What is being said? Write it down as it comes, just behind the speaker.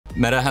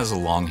Meta has a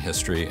long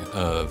history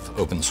of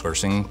open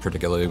sourcing,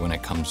 particularly when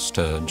it comes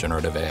to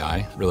generative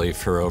AI. Really,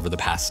 for over the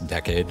past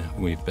decade,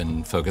 we've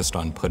been focused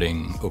on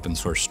putting open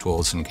source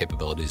tools and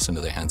capabilities into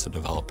the hands of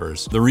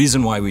developers. The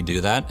reason why we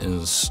do that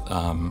is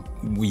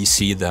we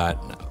see that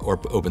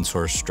open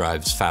source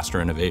drives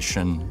faster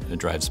innovation, it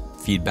drives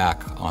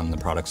feedback on the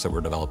products that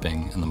we're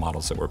developing and the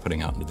models that we're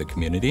putting out into the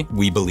community.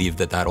 We believe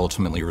that that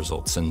ultimately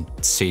results in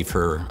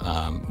safer,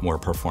 more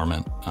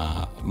performant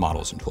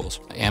models and tools.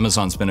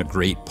 Amazon's been a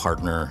great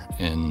partner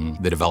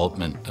in the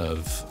development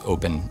of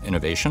open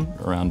innovation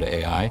around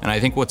AI. And I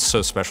think what's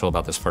so special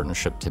about this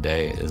partnership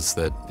today is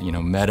that,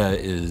 Meta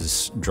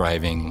is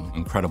driving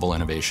incredible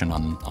innovation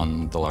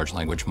on the large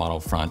language model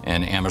front,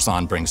 and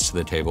Amazon brings to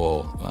the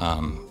table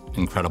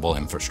incredible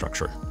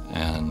infrastructure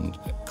and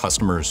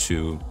customers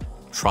who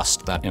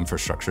trust that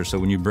infrastructure. So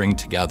when you bring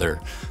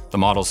together the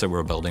models that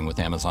we're building with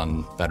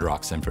Amazon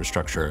Bedrock's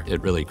infrastructure,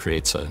 it really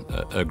creates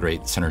a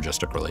great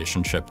synergistic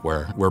relationship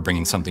where we're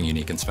bringing something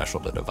unique and special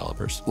to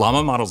developers.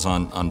 Llama models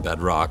on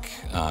Bedrock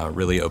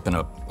really open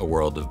up a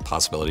world of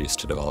possibilities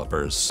to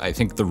developers. I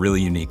think the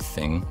really unique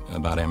thing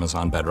about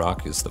Amazon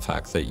Bedrock is the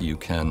fact that you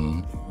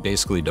can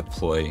basically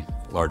deploy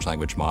large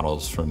language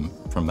models from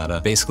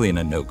Meta basically in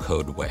a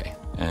no-code way.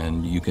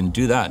 And you can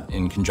do that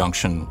in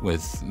conjunction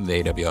with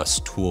the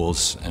AWS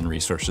tools and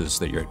resources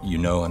that you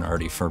know and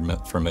already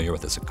familiar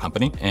with as a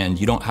company. And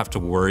you don't have to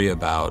worry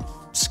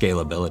about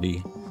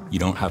scalability. You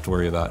don't have to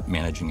worry about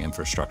managing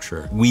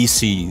infrastructure. We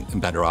see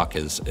Bedrock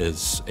as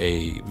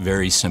a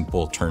very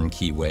simple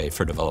turnkey way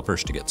for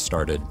developers to get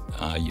started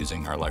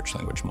using our large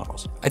language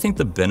models. I think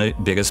the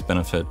biggest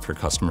benefit for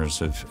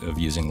customers of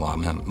using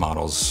Llama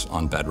models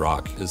on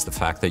Bedrock is the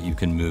fact that you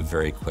can move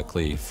very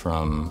quickly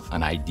from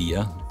an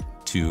idea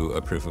to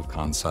a proof of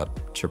concept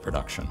to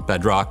production.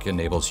 Bedrock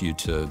enables you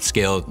to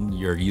scale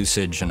your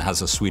usage and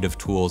has a suite of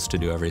tools to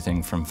do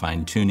everything from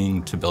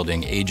fine-tuning to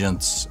building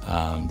agents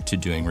to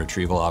doing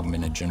retrieval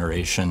augmented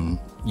generation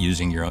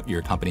using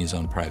your company's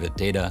own private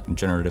data.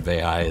 Generative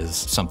AI is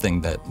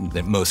something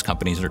that most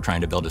companies are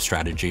trying to build a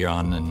strategy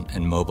on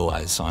and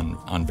mobilize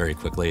on very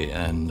quickly.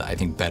 And I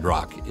think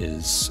Bedrock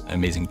is an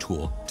amazing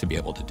tool to be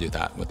able to do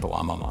that with the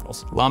Llama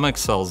models. Llama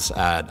excels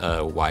at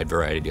a wide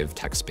variety of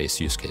text-based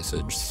use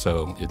cases.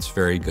 So it's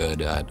very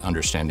good at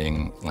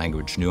understanding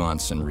language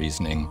nuance and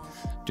reasoning,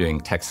 doing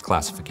text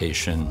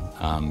classification,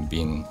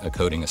 being a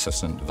coding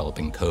assistant,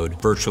 developing code,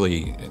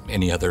 virtually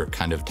any other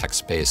kind of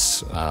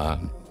text-based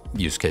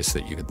use case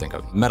that you could think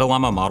of. Meta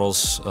Llama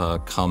models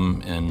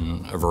come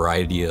in a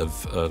variety of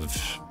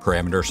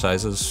parameter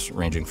sizes,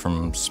 ranging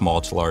from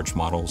small to large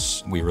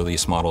models. We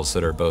release models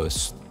that are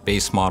both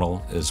base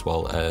model as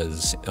well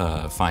as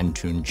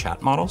fine-tuned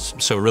chat models.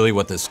 So really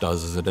what this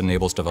does is it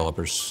enables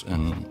developers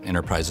and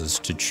enterprises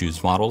to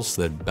choose models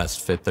that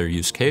best fit their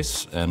use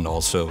case and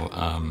also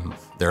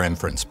their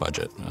inference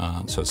budget.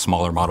 So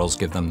smaller models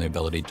give them the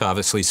ability to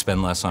obviously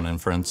spend less on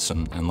inference,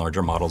 and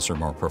larger models are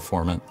more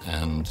performant,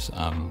 and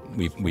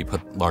we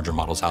put larger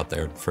models out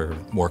there for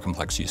more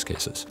complex use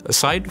cases.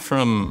 Aside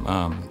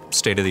from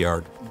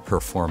state-of-the-art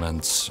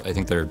performance, I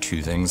think there are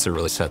two things that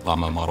really set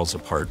Llama models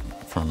apart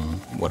from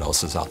what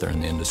else is out there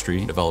in the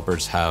industry.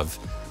 Developers have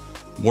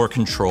more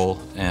control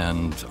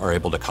and are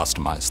able to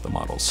customize the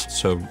models.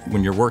 So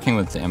when you're working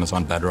with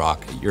Amazon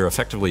Bedrock, you're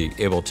effectively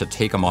able to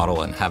take a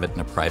model and have it in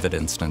a private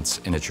instance,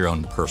 and it's your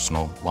own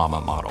personal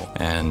Llama model.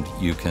 And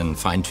you can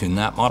fine-tune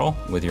that model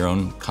with your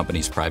own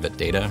company's private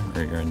data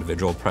or your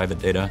individual private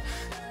data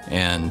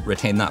and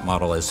retain that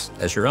model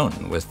as your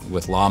own.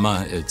 With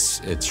Llama,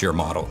 it's your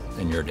model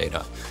and your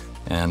data.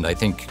 And I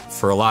think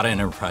for a lot of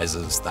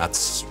enterprises,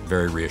 that's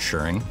very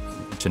reassuring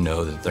to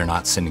know that they're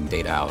not sending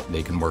data out.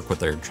 They can work with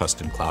their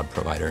trusted cloud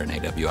provider in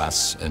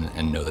AWS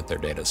and know that their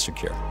data is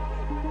secure.